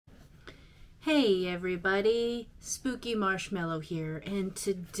Hey everybody, Spooky Marshmallow here, and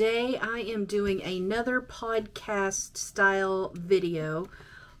today I am doing another podcast style video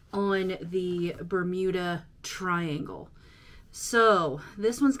on the Bermuda Triangle. So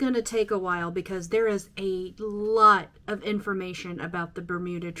this one's going to take a while because there is a lot of information about the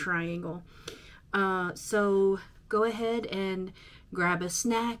Bermuda Triangle. So go ahead and grab a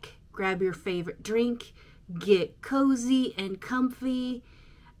snack, grab your favorite drink, get cozy and comfy,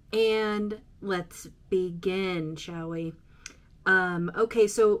 and let's begin, shall we? Okay,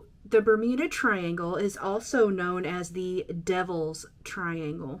 so the Bermuda Triangle is also known as the Devil's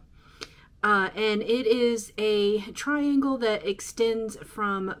Triangle. And it is a triangle that extends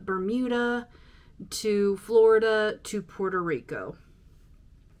from Bermuda to Florida to Puerto Rico.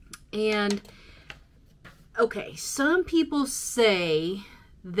 And, okay, some people say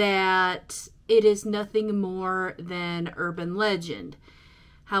that it is nothing more than urban legend.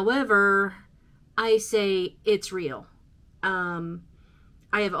 However, I say it's real. I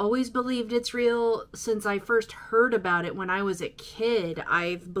have always believed it's real since I first heard about it when I was a kid.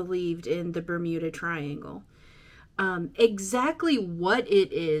 I've believed in the Bermuda Triangle. Exactly what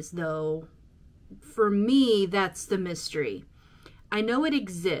it is, though, for me, that's the mystery. I know it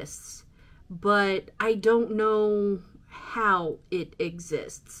exists, but I don't know how it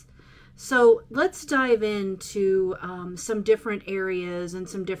exists. So let's dive into some different areas and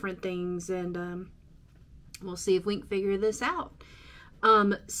some different things, and we'll see if we can figure this out.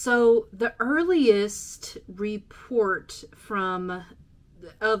 So the earliest report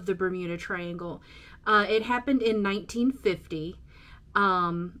of the Bermuda Triangle, it happened in 1950,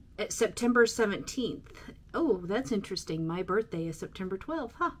 at September 17th. Oh, that's interesting. My birthday is September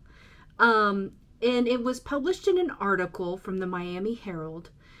 12th, huh? And it was published in an article from the Miami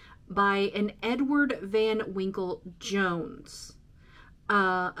Herald by an Edward Van Winkle Jones.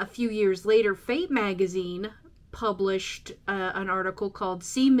 A few years later, Fate magazine published an article called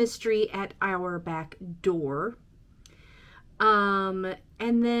Sea Mystery at Our Back Door. And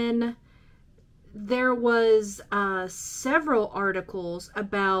then there was several articles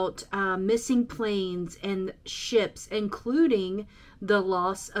about missing planes and ships, including the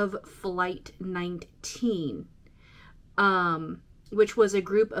loss of Flight 19. Which was a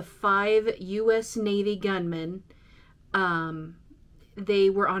group of 5 U.S. Navy gunmen. They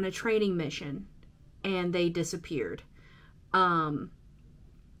were on a training mission, and they disappeared. That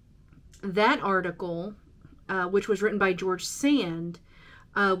article, which was written by George Sand,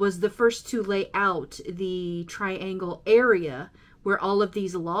 was the first to lay out the triangle area where all of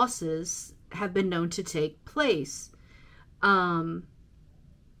these losses have been known to take place.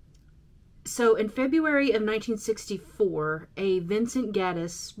 So in February of 1964, a Vincent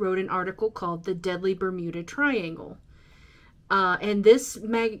Gaddis wrote an article called The Deadly Bermuda Triangle. And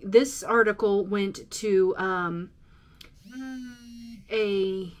this article went to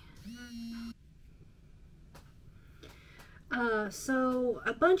so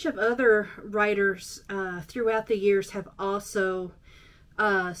a bunch of other writers throughout the years have also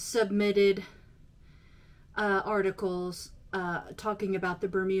submitted articles talking about the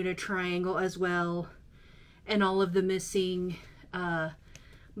Bermuda Triangle as well, and all of the missing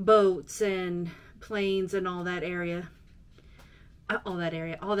boats and planes and all that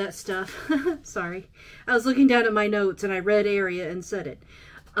stuff. Sorry, I was looking down at my notes and I read area and said it.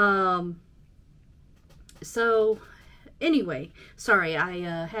 So anyway, sorry,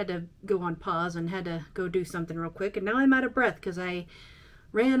 I had to go on pause and had to go do something real quick, and now I'm out of breath because I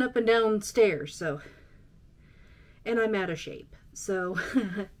ran up and down stairs, so, and I'm out of shape. So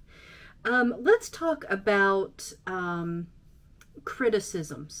let's talk about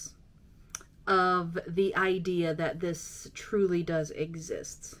criticisms of the idea that this truly does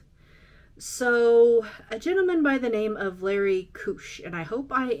exist. So a gentleman by the name of Larry Kusch, and I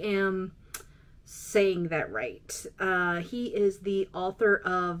hope I am saying that right. He is the author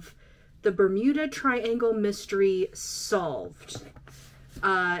of The Bermuda Triangle Mystery Solved.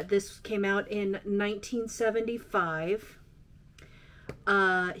 This came out in 1975.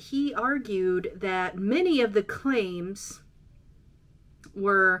 He argued that many of the claims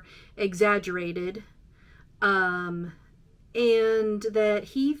were exaggerated, and that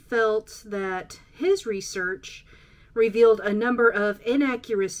he felt that his research revealed a number of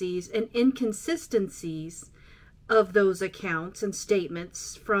inaccuracies and inconsistencies of those accounts and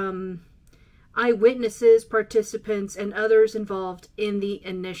statements from eyewitnesses, participants, and others involved in the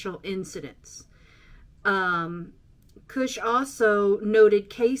initial incidents. Kusch also noted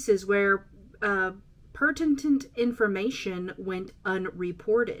cases where pertinent information went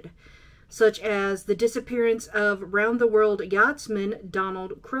unreported, such as the disappearance of round-the-world yachtsman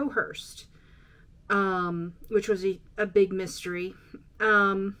Donald Crowhurst, which was a big mystery.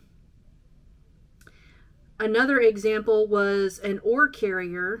 Another example was an ore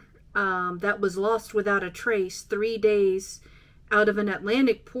carrier that was lost without a trace 3 days out of an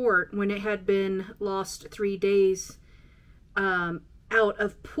Atlantic port when it had been lost 3 days out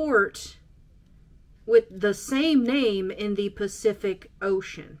of port with the same name in the Pacific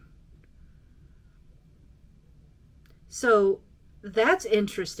Ocean. So that's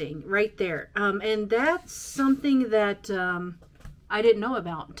interesting right there. And that's something that I didn't know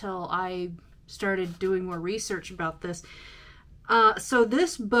about until I started doing more research about this. So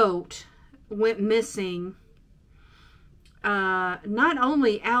this boat went missing not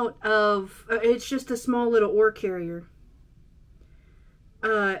only out of, it's just a small little ore carrier.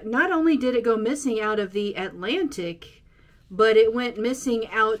 Not only did it go missing out of the Atlantic, but it went missing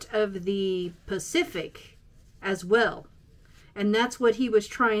out of the Pacific as well. And that's what he was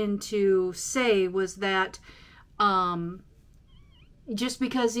trying to say, was that just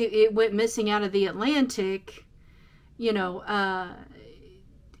because it went missing out of the Atlantic, you know,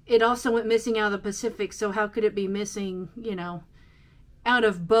 it also went missing out of the Pacific. So how could it be missing, you know, out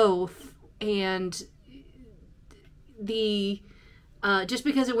of both? And the just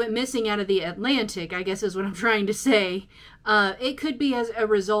because it went missing out of the Atlantic, I guess is what I'm trying to say, it could be as a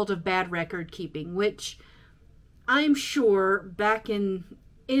result of bad record keeping, which I'm sure back in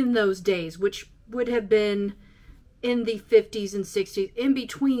those days, which would have been in the 50s and 60s, in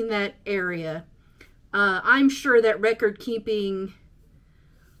between that area, I'm sure that record keeping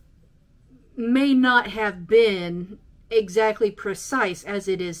may not have been exactly precise as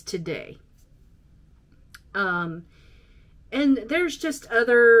it is today. And there's just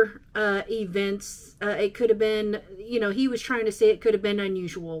other events. It could have been, you know, he was trying to say it could have been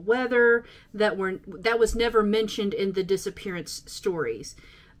unusual weather that was never mentioned in the disappearance stories.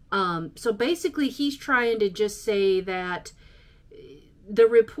 So basically, he's trying to just say that the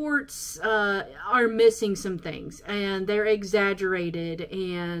reports are missing some things, and they're exaggerated,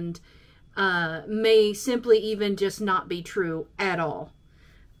 and may simply even just not be true at all.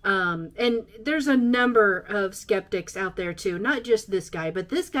 And there's a number of skeptics out there too, not just this guy, but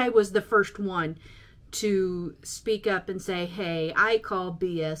this guy was the first one to speak up and say, hey, I call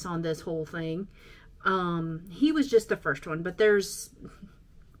BS on this whole thing. He was just the first one, but there's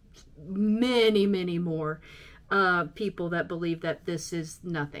many, many more people that believe that this is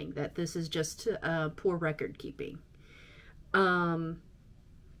nothing, that this is just poor record keeping.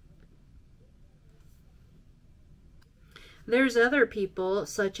 There's other people,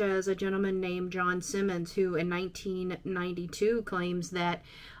 such as a gentleman named John Simmons, who in 1992 claims that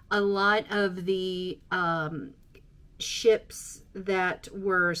a lot of the ships that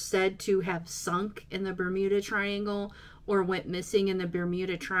were said to have sunk in the Bermuda Triangle or went missing in the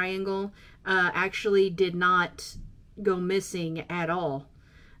Bermuda Triangle actually did not go missing at all.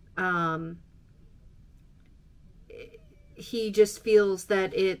 He just feels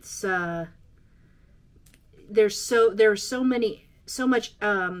that it's there's so much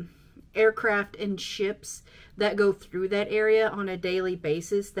aircraft and ships that go through that area on a daily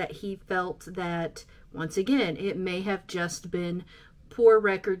basis that he felt that, once again, it may have just been poor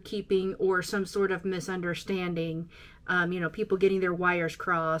record keeping or some sort of misunderstanding. You know, people getting their wires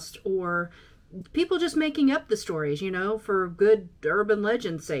crossed, or people just making up the stories, you know, for good urban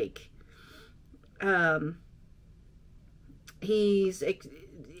legend's sake. Him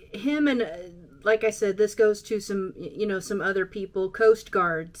and, like I said, this goes to some, you know, some other people, Coast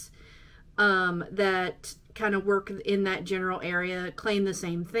Guards, that kind of work in that general area, claim the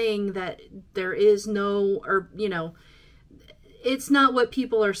same thing, that there is no, or, you know, it's not what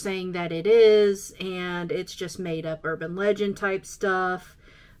people are saying that it is, and it's just made up urban legend type stuff.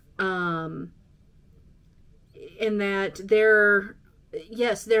 And that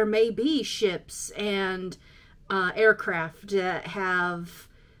yes, there may be ships and aircraft that have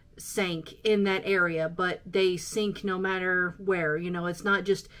sank in that area, but they sink no matter where. You know, it's not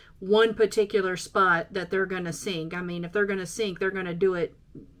just one particular spot that they're going to sink. I mean, if they're going to sink, they're going to do it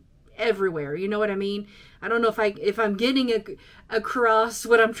everywhere. You know what I mean? I don't know if I'm getting across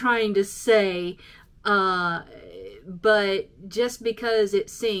what I'm trying to say, but just because it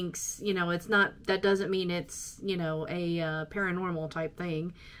sinks, you know, it's not, that doesn't mean it's, you know, a paranormal type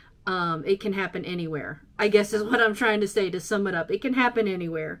thing. It can happen anywhere, I guess is what I'm trying to say to sum it up. It can happen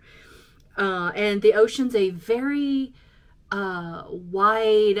anywhere. And the ocean's a very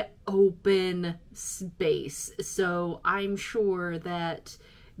wide open space. So I'm sure that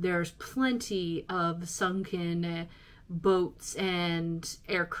there's plenty of sunken boats and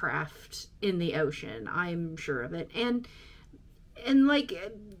aircraft in the ocean. I'm sure of it. And like,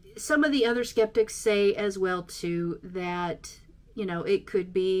 some of the other skeptics say as well too that, you know, it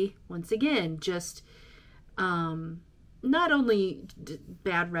could be, once again, just not only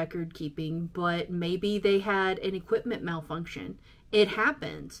bad record keeping, but maybe they had an equipment malfunction. It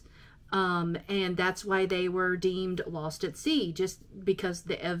happens. And that's why they were deemed lost at sea, just because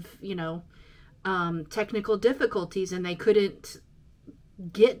of, you know, technical difficulties, and they couldn't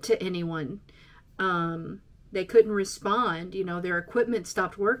get to anyone. They couldn't respond. You know, their equipment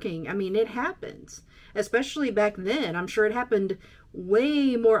stopped working. I mean, it happens, especially back then. I'm sure it happened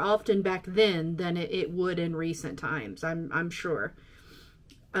way more often back then than it would in recent times. I'm sure.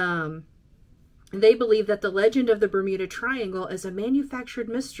 They believe that the legend of the Bermuda Triangle is a manufactured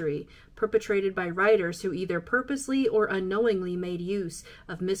mystery perpetrated by writers who either purposely or unknowingly made use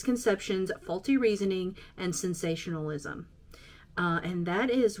of misconceptions, faulty reasoning, and sensationalism. And that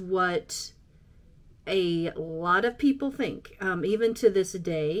is what a lot of people think. Even to this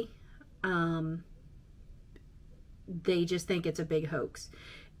day, they just think it's a big hoax.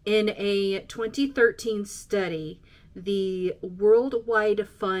 In a 2013 study, the Worldwide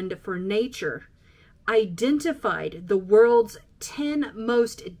Fund for Nature identified the world's 10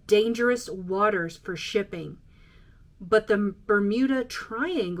 most dangerous waters for shipping, but the Bermuda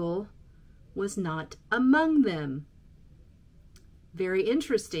Triangle was not among them. Very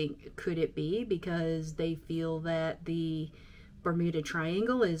interesting. Could it be because they feel that the Bermuda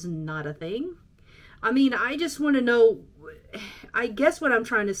Triangle is not a thing? I mean, I just want to know, I guess what I'm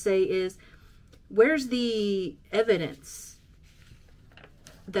trying to say is, where's the evidence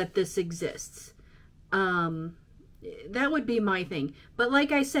that this exists? That would be my thing. But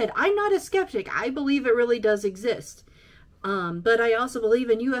like I said, I'm not a skeptic. I believe it really does exist. But I also believe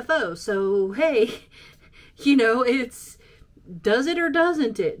in UFOs. So, hey, you know, it's, does it or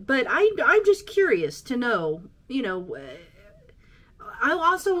doesn't it? But I'm just curious to know, you know, I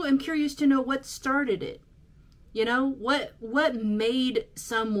also am curious to know what started it. You know, what made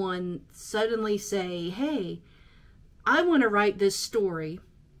someone suddenly say, hey, I want to write this story,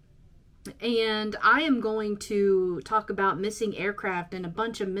 and I am going to talk about missing aircraft and a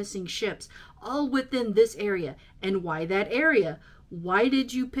bunch of missing ships all within this area. And why that area? Why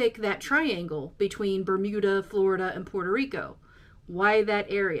did you pick that triangle between Bermuda, Florida, and Puerto Rico? Why that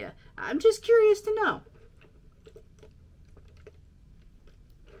area? I'm just curious to know.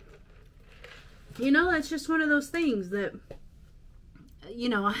 You know, that's just one of those things that, you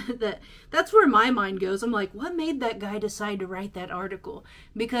know, that's where my mind goes. I'm like, what made that guy decide to write that article?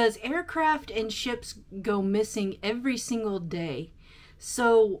 Because aircraft and ships go missing every single day.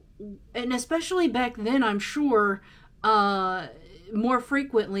 So, and especially back then, I'm sure, more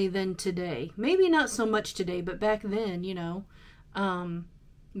frequently than today. Maybe not so much today, but back then, you know,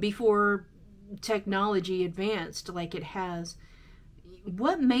 before technology advanced like it has.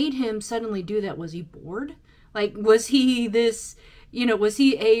 What made him suddenly do that? Was he bored? Like, was he this, you know, was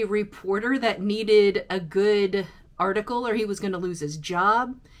he a reporter that needed a good article, or he was going to lose his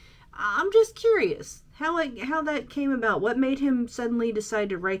job? I'm just curious how that came about. What made him suddenly decide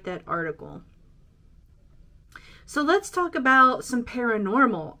to write that article? So let's talk about some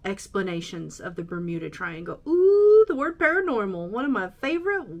paranormal explanations of the Bermuda Triangle. Ooh, the word paranormal, one of my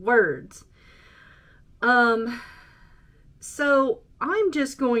favorite words. So I'm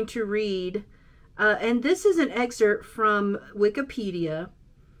just going to read, and this is an excerpt from Wikipedia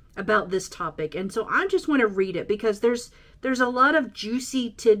about this topic. And so I just want to read it because there's a lot of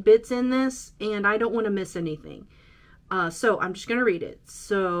juicy tidbits in this, and I don't want to miss anything. So I'm just going to read it.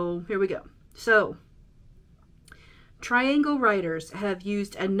 So here we go. So, triangle writers have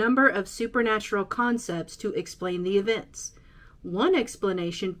used a number of supernatural concepts to explain the events. One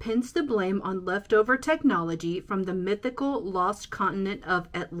explanation pins the blame on leftover technology from the mythical lost continent of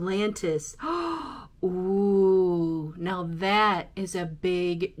Atlantis. Ooh, now that is a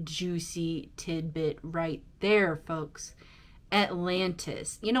big, juicy tidbit right there, folks.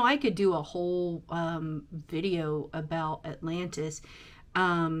 Atlantis. You know, I could do a whole video about Atlantis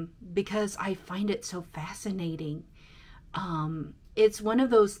because I find it so fascinating. It's one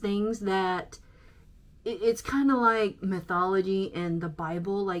of those things that it's kind of like mythology and the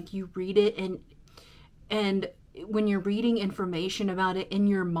Bible. Like, you read it, and when you're reading information about it in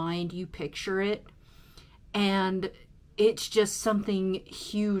your mind, you picture it, and it's just something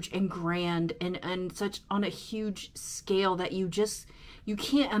huge and grand and such on a huge scale that you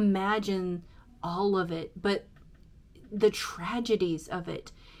can't imagine all of it. But the tragedies of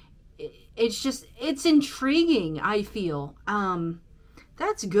it, it's intriguing, I feel.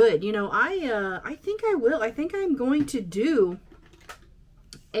 That's good. You know, I think I will. I think I'm going to do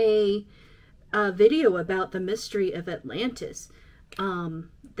a video about the mystery of Atlantis.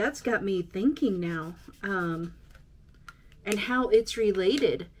 that's got me thinking now, and how it's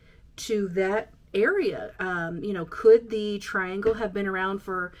related to that area. You know, could the triangle have been around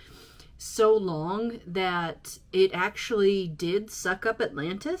for so long that it actually did suck up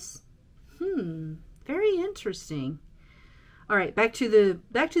Atlantis? Very interesting. All right, back to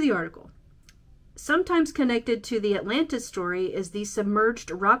the article. Sometimes connected to the Atlantis story is the submerged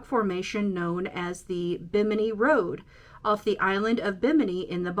rock formation known as the Bimini Road off the island of Bimini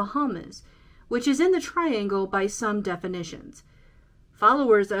in the Bahamas, which is in the triangle by some definitions.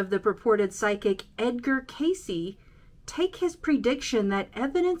 Followers of the purported psychic Edgar Cayce take his prediction that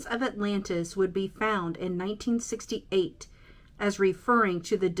evidence of Atlantis would be found in 1968 as referring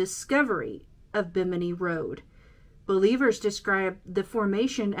to the discovery of Bimini Road. Believers describe the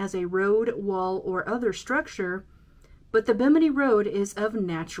formation as a road, wall, or other structure, but the Bimini Road is of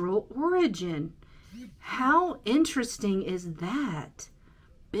natural origin. How interesting is that?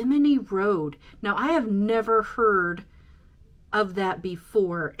 Bimini Road. Now, I have never heard of that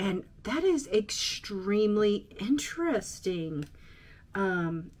before, and that is extremely interesting.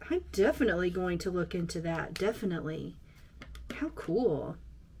 I'm definitely going to look into that. Definitely. How cool.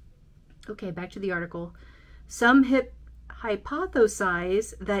 Okay, back to the article. Some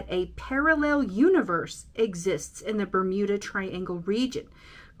hypothesize that a parallel universe exists in the Bermuda Triangle region,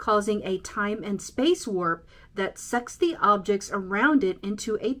 causing a time and space warp that sucks the objects around it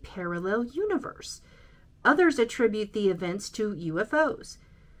into a parallel universe. Others attribute the events to UFOs.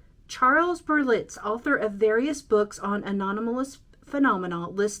 Charles Berlitz, author of various books on anomalous phenomena,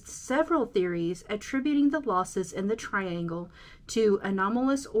 lists several theories attributing the losses in the triangle to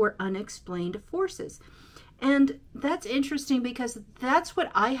anomalous or unexplained forces. And that's interesting because that's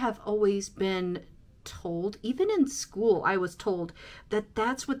what I have always been told. Even in school, I was told that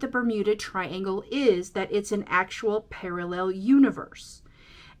that's what the Bermuda Triangle is, that it's an actual parallel universe.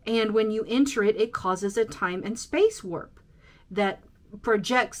 And when you enter it, it causes a time and space warp that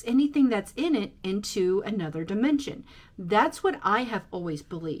projects anything that's in it into another dimension. That's what I have always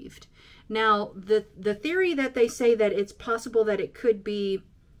believed. Now, the theory that they say that it's possible that it could be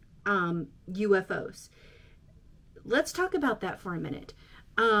UFOs. Let's talk about that for a minute.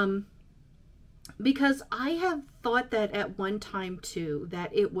 Because I have thought that at one time too, that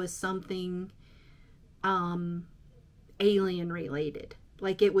it was something alien related.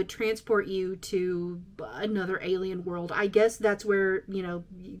 Like it would transport you to another alien world. I guess that's where, you know,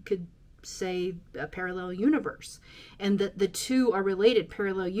 you could say a parallel universe. And the two are related,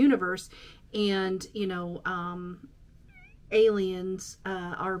 parallel universe and, you know, aliens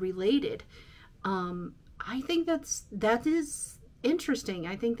are related. I think that is interesting.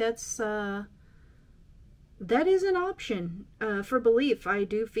 I think that is an option for belief, I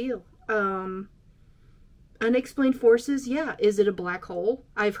do feel. Unexplained forces, yeah. Is it a black hole?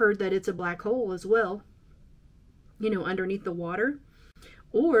 I've heard that it's a black hole as well, you know, underneath the water.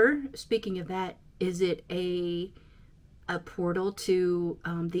 Or, speaking of that, is it a portal to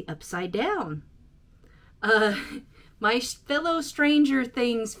the upside down? My fellow Stranger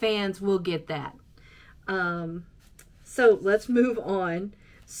Things fans will get that. So let's move on.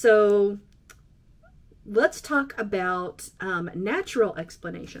 So let's talk about natural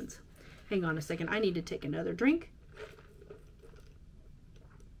explanations. Hang on a second. I need to take another drink.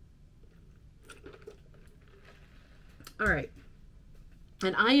 All right.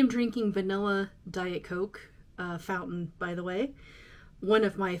 And I am drinking vanilla Diet Coke fountain, by the way. One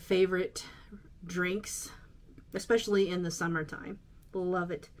of my favorite drinks, especially in the summertime.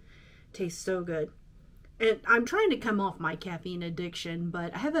 Love it. Tastes so good. And I'm trying to come off my caffeine addiction,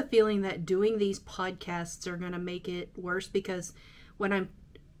 but I have a feeling that doing these podcasts are going to make it worse, because when I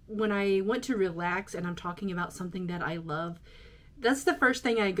want to relax and I'm talking about something that I love, that's the first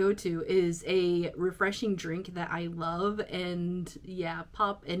thing I go to is a refreshing drink that I love. And yeah,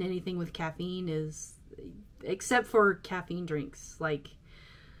 pop and anything with caffeine is, except for caffeine drinks like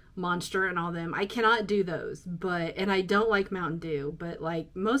Monster and all them, I cannot do those. But, and I don't like Mountain Dew, but like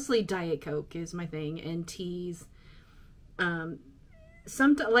mostly Diet Coke is my thing, and teas.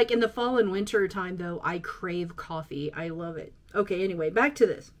 Like in the fall and winter time though, I crave coffee. I love it. Okay, anyway, back to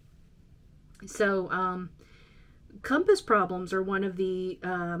this. So, compass problems are one of the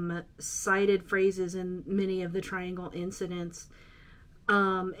cited phrases in many of the triangle incidents.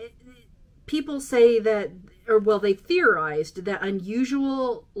 People say that, or well, they theorized that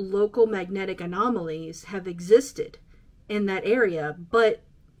unusual local magnetic anomalies have existed in that area, but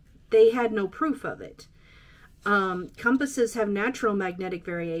they had no proof of it. Compasses have natural magnetic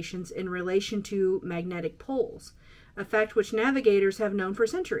variations in relation to magnetic poles, a fact which navigators have known for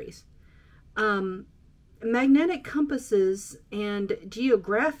centuries. magnetic compasses and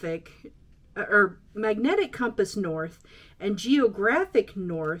magnetic compass north and geographic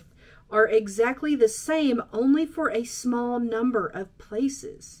north are exactly the same, only for a small number of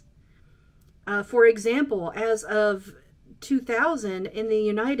places. For example, as of 2000 in the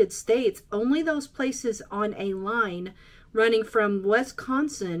United States, only those places on a line running from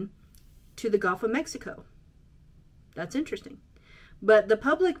Wisconsin to the Gulf of Mexico. That's interesting. But the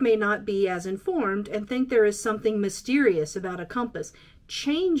public may not be as informed and think there is something mysterious about a compass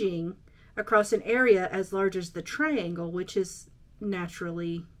changing across an area as large as the triangle, which is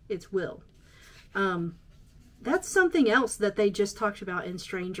naturally its will. That's something else that they just talked about in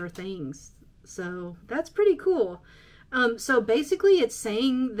Stranger Things. So that's pretty cool. So basically it's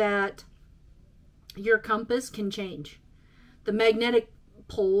saying that your compass can change. The magnetic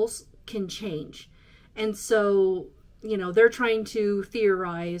poles can change. And so, you know, they're trying to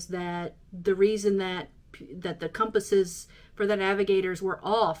theorize that the reason that the compasses for the navigators were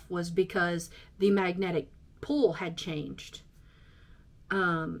off was because the magnetic pole had changed.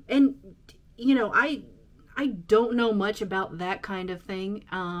 And, you know, I don't know much about that kind of thing.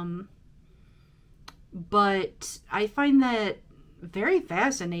 But I find that very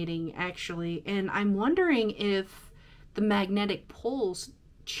fascinating, actually. And I'm wondering if the magnetic poles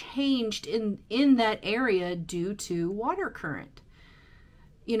changed in that area due to water current.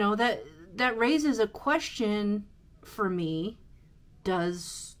 You know, that raises a question for me.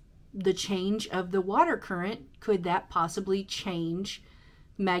 Does the change of the water current, could that possibly change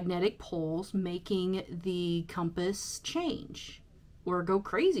magnetic poles, making the compass change or go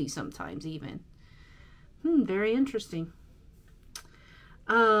crazy sometimes even? Very interesting.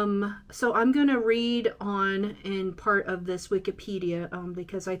 So I'm going to read on in part of this Wikipedia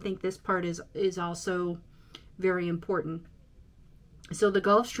because I think this part is also very important. So the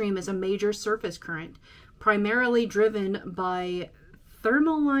Gulf Stream is a major surface current, primarily driven by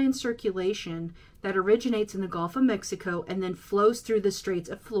thermoline circulation that originates in the Gulf of Mexico and then flows through the Straits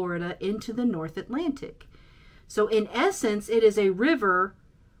of Florida into the North Atlantic. So in essence, it is a river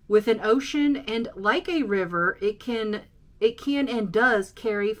with an ocean, and like a river, it can and does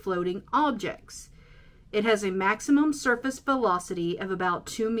carry floating objects. It has a maximum surface velocity of about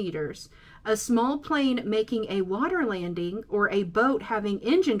 2 meters. A small plane making a water landing or a boat having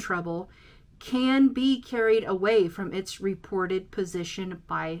engine trouble can be carried away from its reported position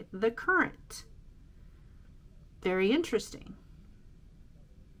by the current. Very interesting.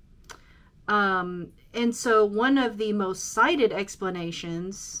 And so one of the most cited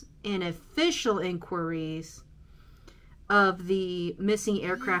explanations in official inquiries of the missing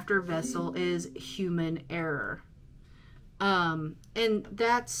aircraft or vessel is human error. And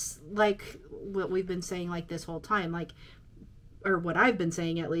that's like what we've been saying like this whole time, like, or what I've been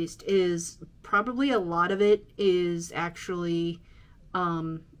saying at least, is probably a lot of it is actually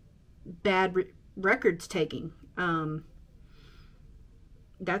bad records taking.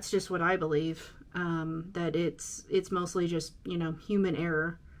 That's just what I believe, that it's mostly just, you know, human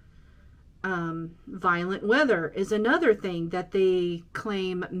error. Violent weather is another thing that they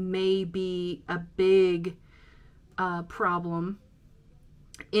claim may be a big problem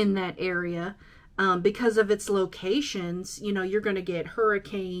in that area. Because of its locations, you know, you're going to get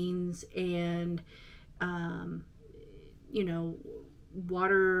hurricanes and, you know,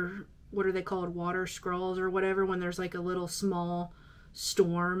 what are they called? Water scrolls or whatever, when there's like a little small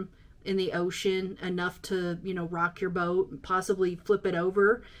storm in the ocean enough to, you know, rock your boat and possibly flip it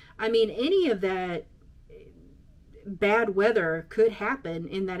over. I mean, any of that bad weather could happen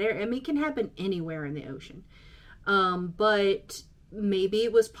in that area. I mean, it can happen anywhere in the ocean. But maybe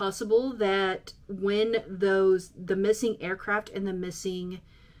it was possible that when the missing aircraft and the missing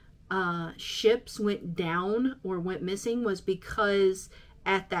ships went down or went missing was because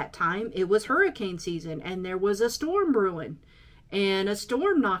at that time it was hurricane season and there was a storm brewing and a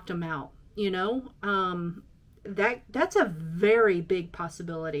storm knocked them out, you know. That's a very big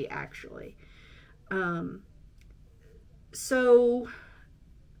possibility, actually. So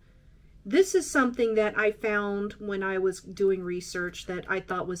this is something that I found when I was doing research that I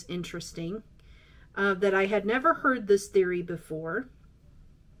thought was interesting, that I had never heard this theory before,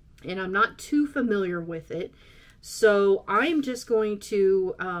 and I'm not too familiar with it. So I'm just going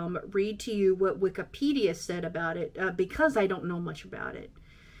to read to you what Wikipedia said about it, because I don't know much about it.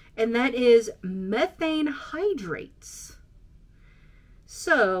 And that is methane hydrates.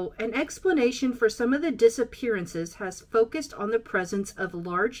 So, an explanation for some of the disappearances has focused on the presence of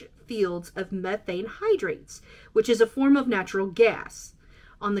large fields of methane hydrates, which is a form of natural gas,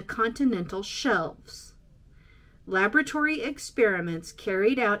 on the continental shelves. Laboratory experiments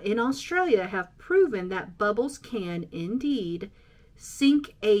carried out in Australia have proven that bubbles can indeed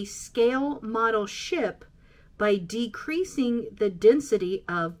sink a scale model ship by decreasing the density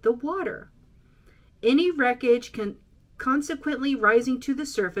of the water. Any wreckage consequently rising to the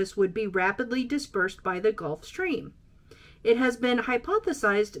surface would be rapidly dispersed by the Gulf Stream. It has been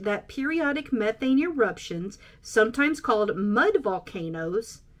hypothesized that periodic methane eruptions, sometimes called mud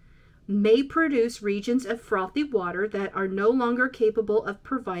volcanoes, may produce regions of frothy water that are no longer capable of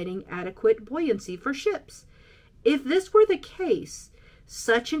providing adequate buoyancy for ships. If this were the case,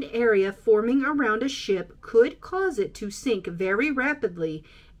 such an area forming around a ship could cause it to sink very rapidly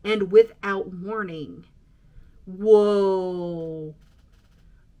and without warning. Whoa.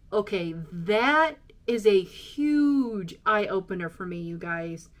 Okay, that is a huge eye-opener for me, you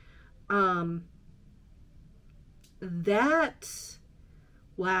guys.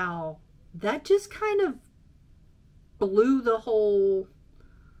 Wow, that just kind of blew the whole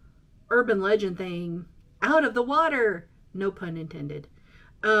urban legend thing out of the water. No pun intended.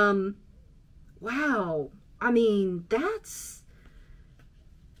 Wow. I mean, that's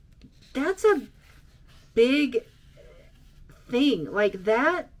a big thing. Like,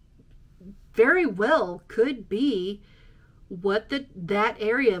 that very well could be what that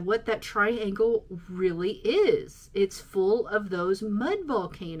area, what that triangle really is. It's full of those mud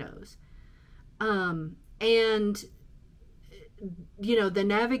volcanoes. And, you know, the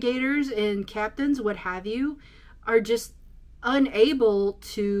navigators and captains, what have you, are just unable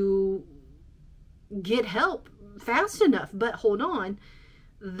to get help fast enough. But hold on,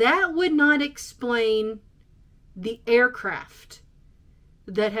 that would not explain the aircraft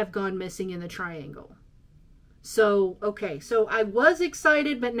that have gone missing in the triangle. So, okay, so I was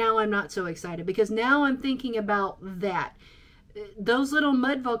excited, but now I'm not so excited, because now I'm thinking about that. Those little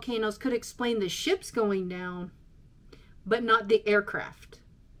mud volcanoes could explain the ships going down, but not the aircraft.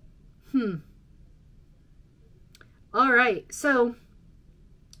 All right, so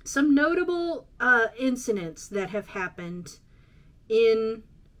some notable incidents that have happened in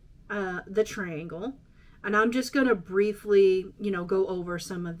the triangle, and I'm just going to briefly, you know, go over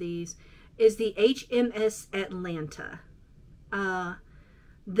some of these, is the HMS Atlanta.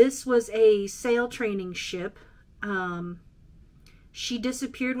 This was a sail training ship. She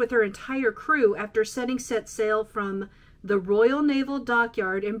disappeared with her entire crew after set sail from the Royal Naval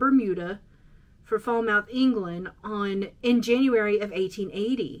Dockyard in Bermuda for Falmouth, England in January of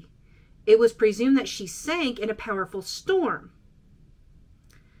 1880. It was presumed that she sank in a powerful storm.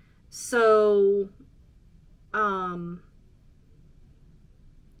 So,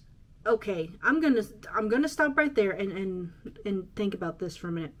 okay, I'm gonna stop right there and think about this for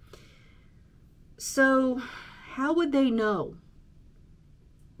a minute. So, how would they know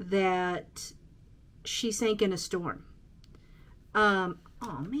that she sank in a storm? Oh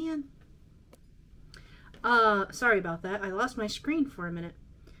man. Sorry about that. I lost my screen for a minute.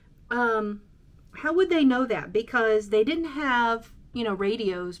 How would they know that? Because they didn't have, you know,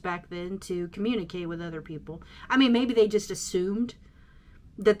 radios back then to communicate with other people. I mean, maybe they just assumed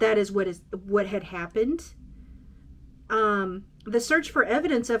that is what had happened. The search for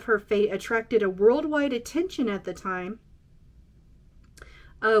evidence of her fate attracted a worldwide attention at the time,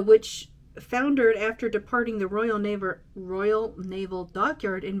 which foundered after departing the Royal Naval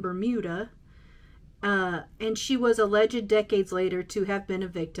Dockyard in Bermuda, and she was alleged decades later to have been a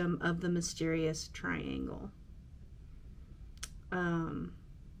victim of the mysterious triangle.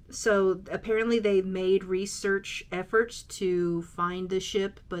 So apparently they made research efforts to find the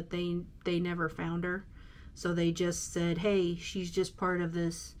ship, but they never found her. So they just said, hey, she's just part of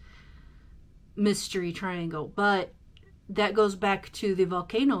this mystery triangle. But that goes back to the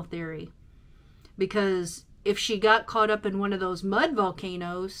volcano theory, because if she got caught up in one of those mud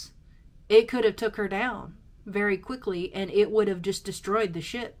volcanoes, it could have took her down very quickly, and it would have just destroyed the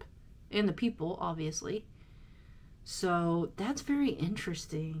ship and the people, obviously. So that's very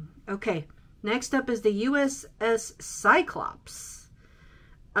interesting. Okay, next up is the USS Cyclops.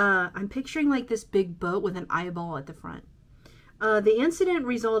 I'm picturing like this big boat with an eyeball at the front. The incident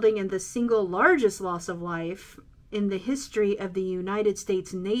resulting in the single largest loss of life in the history of the United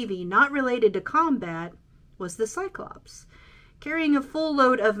States Navy, not related to combat, was the Cyclops, carrying a full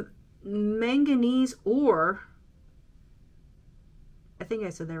load of manganese ore. I think I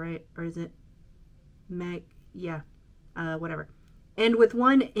said that right, or is it whatever. And with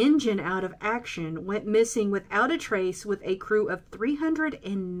one engine out of action, went missing without a trace with a crew of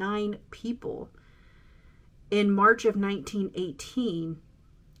 309 people in March of 1918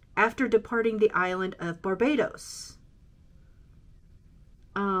 after departing the island of Barbados.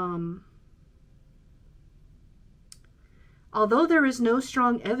 Although there is no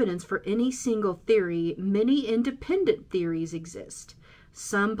strong evidence for any single theory, many independent theories exist.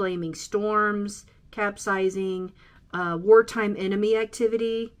 Some blaming storms, capsizing, wartime enemy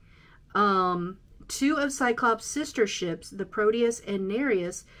activity. Two of Cyclops' sister ships, the Proteus and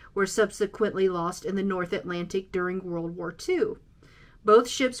Nereus, were subsequently lost in the North Atlantic during World War II. Both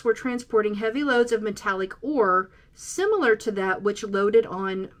ships were transporting heavy loads of metallic ore, similar to that which was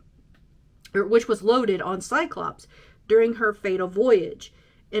loaded on Cyclops during her fatal voyage.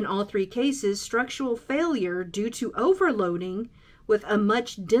 In all three cases, structural failure due to overloading with a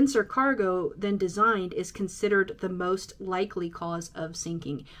much denser cargo than designed is considered the most likely cause of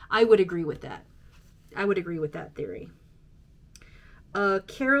sinking. I would agree with that. I would agree with that theory.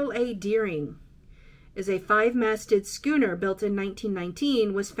 Carol A. Deering is a 5-masted schooner built in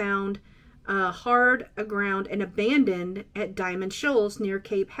 1919, was found hard aground and abandoned at Diamond Shoals near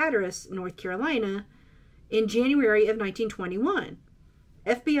Cape Hatteras, North Carolina, in January of 1921.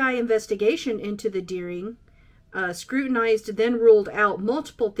 FBI investigation into the Deering scrutinized, then ruled out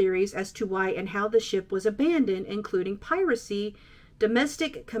multiple theories as to why and how the ship was abandoned, including piracy,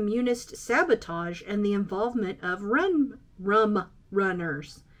 domestic communist sabotage, and the involvement of rum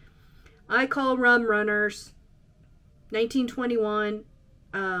runners. I call rum runners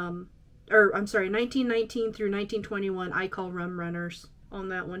 1919 through 1921. I call rum runners on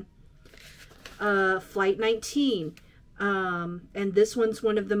that one. Flight 19. And this one's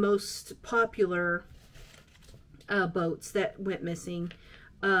one of the most popular boats that went missing.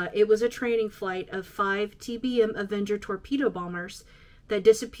 It was a training flight of 5 TBM Avenger torpedo bombers that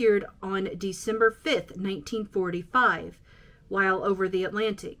disappeared on December 5th, 1945, while over the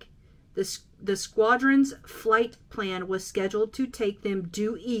Atlantic. The squadron's flight plan was scheduled to take them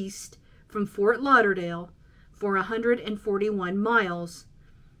due east from Fort Lauderdale for 141 miles,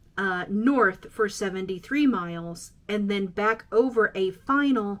 north for 73 miles, and then back over a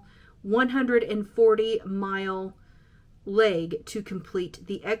final 140-mile leg to complete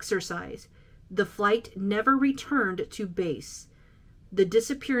the exercise. The flight never returned to base. The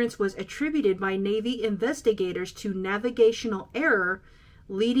disappearance was attributed by Navy investigators to navigational error,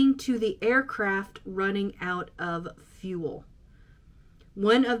 leading to the aircraft running out of fuel.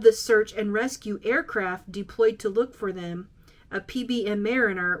 One of the search and rescue aircraft deployed to look for them, a PBM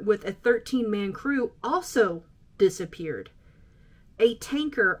Mariner with a 13-man crew, also disappeared. A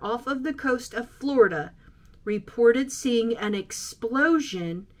tanker off of the coast of Florida reported seeing an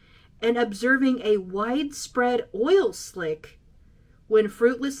explosion and observing a widespread oil slick when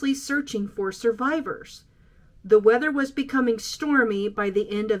fruitlessly searching for survivors. The weather was becoming stormy by the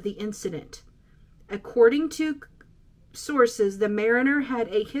end of the incident. According to sources, the Mariner had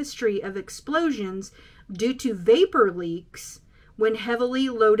a history of explosions due to vapor leaks when heavily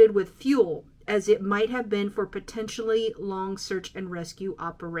loaded with fuel, as it might have been for potentially long search and rescue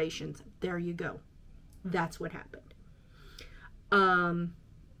operations. There you go. That's what happened.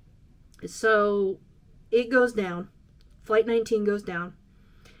 So it goes down. Flight 19 goes down.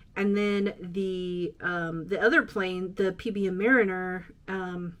 And then the other plane, the PBM Mariner,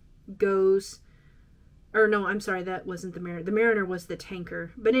 goes... Or no, I'm sorry, that wasn't the Mariner. The Mariner was the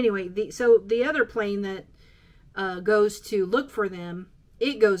tanker. But anyway, the other plane that goes to look for them,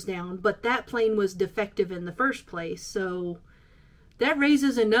 it goes down. But that plane was defective in the first place. So that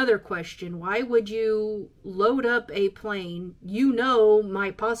raises another question. Why would you load up a plane you know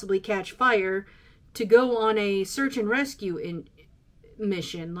might possibly catch fire to go on a search and rescue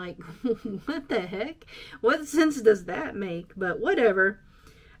mission? Like, what the heck? What sense does that make? But whatever.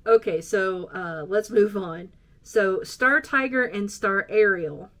 Okay, so let's move on. So Star Tiger and Star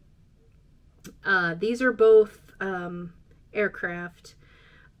Ariel. These are both aircraft.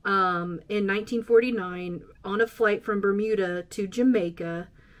 In 1949, on a flight from Bermuda to Jamaica,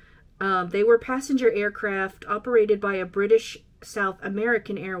 they were passenger aircraft operated by a British South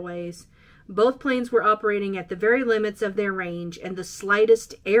American Airways. Both planes were operating at the very limits of their range, and the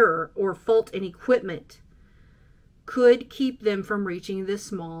slightest error or fault in equipment could keep them from reaching this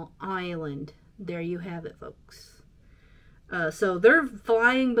small island. There you have it, folks. So they're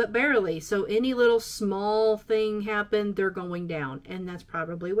flying but barely. So any little small thing happened, they're going down. And that's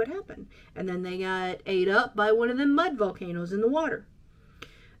probably what happened. And then they got ate up by one of them mud volcanoes in the water.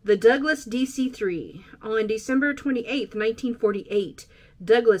 The Douglas DC-3. On December 28th, 1948,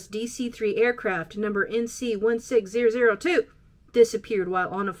 Douglas DC-3 aircraft number NC-16002 disappeared while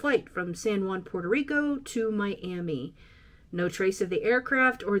on a flight from San Juan, Puerto Rico to Miami. No trace of the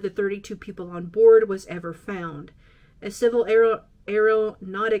aircraft or the 32 people on board was ever found. A Civil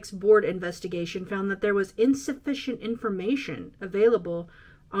Aeronautics Board investigation found that there was insufficient information available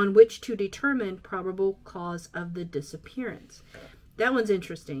on which to determine probable cause of the disappearance. That one's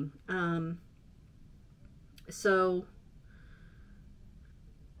interesting.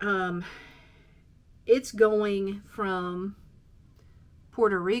 It's going from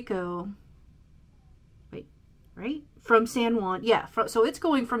Puerto Rico, right? From San Juan. Yeah, so it's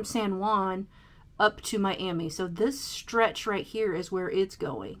going from San Juan up to Miami. So this stretch right here is where it's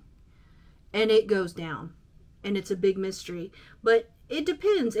going. And it goes down. And it's a big mystery. But it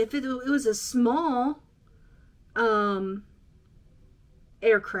depends. If it was a small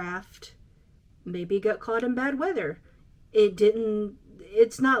aircraft, maybe it got caught in bad weather.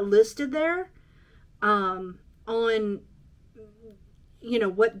 It's not listed there on, you know,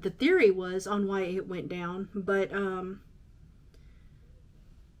 what the theory was on why it went down. But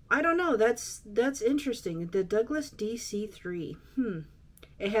I don't know. That's interesting. The Douglas DC-3.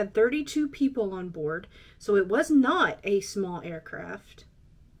 It had 32 people on board, so it was not a small aircraft.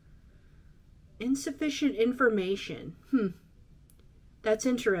 Insufficient information. That's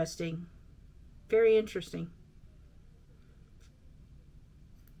interesting. Very interesting.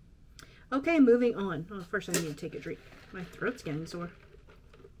 Okay, moving on. Oh, first I need to take a drink. My throat's getting sore.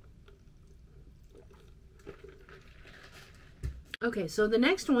 Okay, so the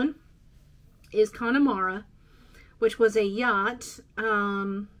next one is Connemara, which was a yacht.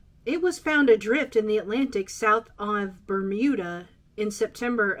 It was found adrift in the Atlantic south of Bermuda in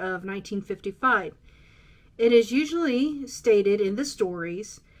September of 1955. It is usually stated in the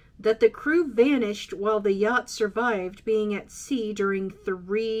stories that the crew vanished while the yacht survived being at sea during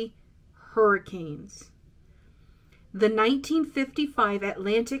 3 hurricanes. The 1955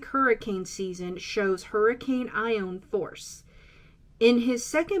 Atlantic hurricane season shows Hurricane Ion force. In his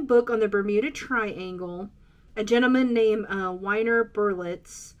second book on the Bermuda Triangle, a gentleman named Weiner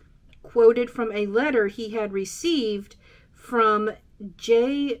Berlitz quoted from a letter he had received from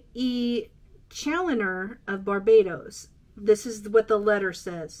J.E. Challoner of Barbados. This is what the letter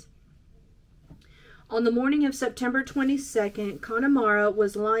says. On the morning of September 22nd, Connemara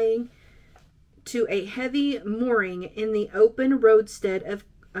was lying to a heavy mooring in the open roadstead of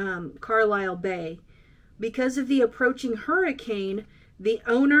Carlisle Bay. Because of the approaching hurricane, the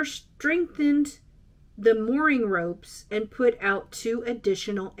owner strengthened the mooring ropes and put out 2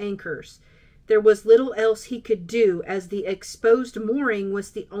 additional anchors. There was little else he could do, as the exposed mooring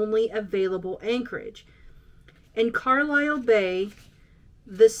was the only available anchorage. In Carlisle Bay,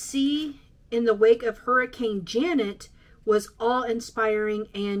 the sea in the wake of Hurricane Janet was awe-inspiring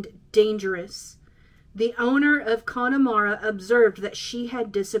and dangerous. The owner of Connemara observed that she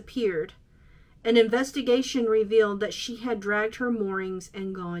had disappeared. An investigation revealed that she had dragged her moorings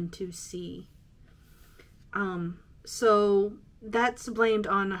and gone to sea. So that's blamed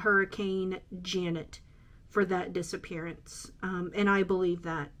on Hurricane Janet for that disappearance. And I believe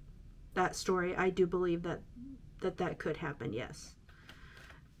that story. I do believe that could happen, yes.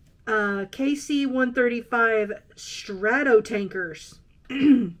 KC-135 Stratotankers.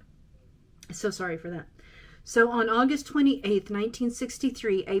 So sorry for that. So on August 28th,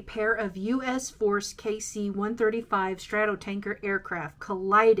 1963, a pair of U.S. Force KC-135 Stratotanker aircraft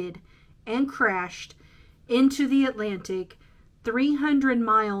collided and crashed into the Atlantic 300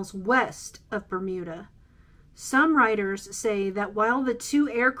 miles west of Bermuda. Some writers say that while the 2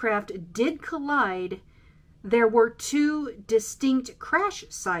 aircraft did collide, there were 2 distinct crash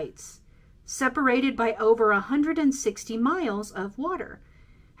sites, separated by over 160 miles of water.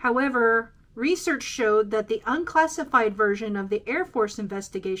 However, research showed that the unclassified version of the Air Force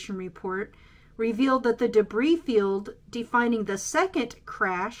investigation report revealed that the debris field defining the second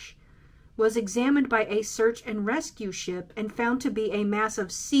crash was examined by a search and rescue ship and found to be a mass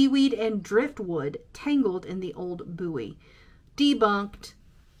of seaweed and driftwood tangled in the old buoy. Debunked.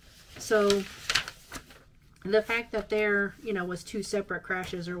 So the fact that there, was 2 separate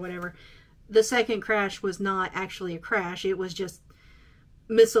crashes or whatever, the second crash was not actually a crash. It was just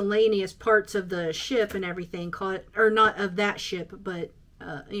miscellaneous parts of the ship and everything caught, or not of that ship, but,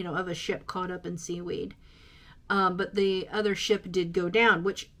 of a ship caught up in seaweed. But the other ship did go down,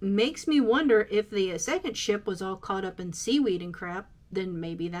 which makes me wonder if the second ship was all caught up in seaweed and crap, then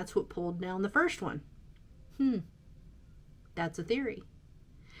maybe that's what pulled down the first one. That's a theory.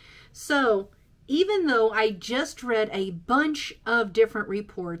 So, even though I just read a bunch of different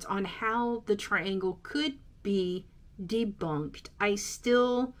reports on how the triangle could be debunked,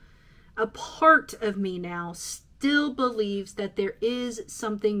 a part of me now still believes that there is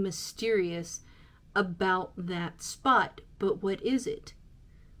something mysterious about that spot. But what is it?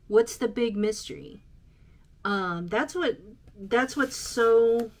 What's the big mystery? That's what's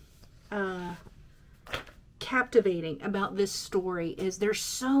so captivating about this story is there's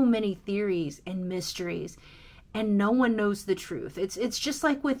so many theories and mysteries, and no one knows the truth. It's just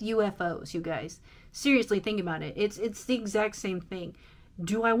like with UFOs, you guys. Seriously, think about it. It's the exact same thing.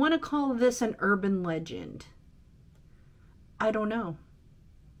 Do I want to call this an urban legend? I don't know.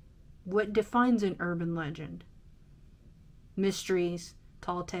 What defines an urban legend? Mysteries,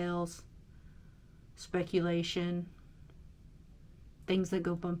 tall tales, speculation, things that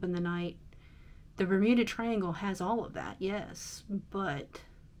go bump in the night. The Bermuda Triangle has all of that, yes, but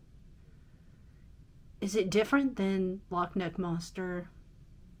is it different than Loch Ness Monster,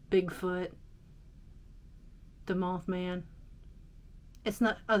 Bigfoot, the Mothman? It's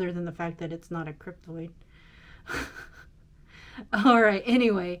not, other than the fact that it's not a cryptoid. Alright,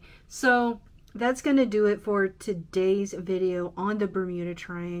 anyway, so that's going to do it for today's video on the Bermuda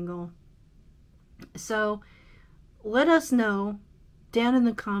Triangle. So, let us know down in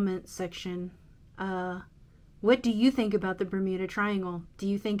the comments section, what do you think about the Bermuda Triangle? Do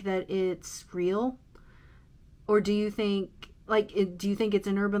you think that it's real? Or do you think, do you think it's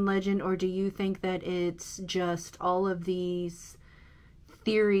an urban legend? Or do you think that it's just all of these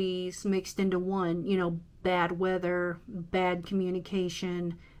theories mixed into one? You know, bad weather, bad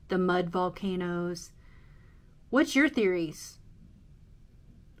communication, the mud volcanoes. What's your theories?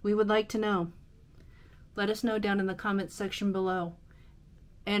 We would like to know. Let us know down in the comments section below.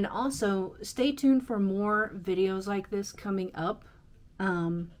 And also, stay tuned for more videos like this coming up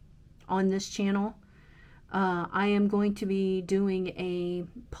on this channel. I am going to be doing a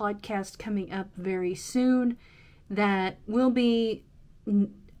podcast coming up very soon that will be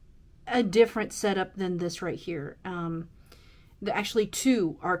a different setup than this right here. Actually,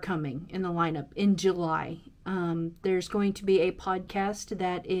 2 are coming in the lineup in July. There's going to be a podcast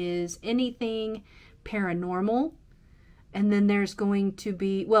that is anything paranormal. And then there's going to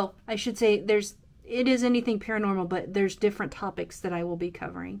be, well, I should say it is anything paranormal, but there's different topics that I will be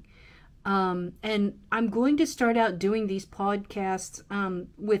covering. And I'm going to start out doing these podcasts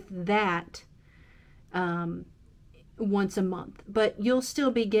with that once a month. But you'll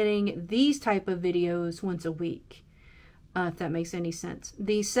still be getting these type of videos once a week, if that makes any sense.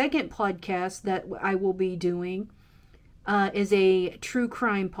 The second podcast that I will be doing is a true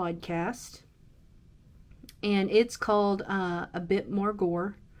crime podcast. And it's called A Bit More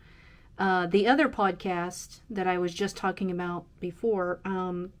Gore. The other podcast that I was just talking about before,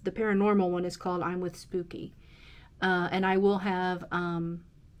 the paranormal one, is called I'm with Spooky. And I will have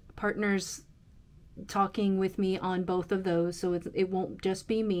partners talking with me on both of those, so it won't just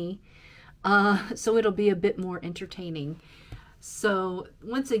be me. So it'll be a bit more entertaining. So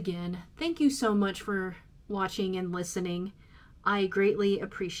once again, thank you so much for watching and listening. I greatly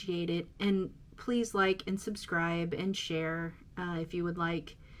appreciate it. And please like and subscribe and share if you would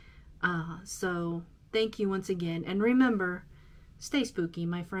like. So thank you once again. And remember, stay spooky,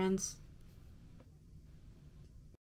 my friends.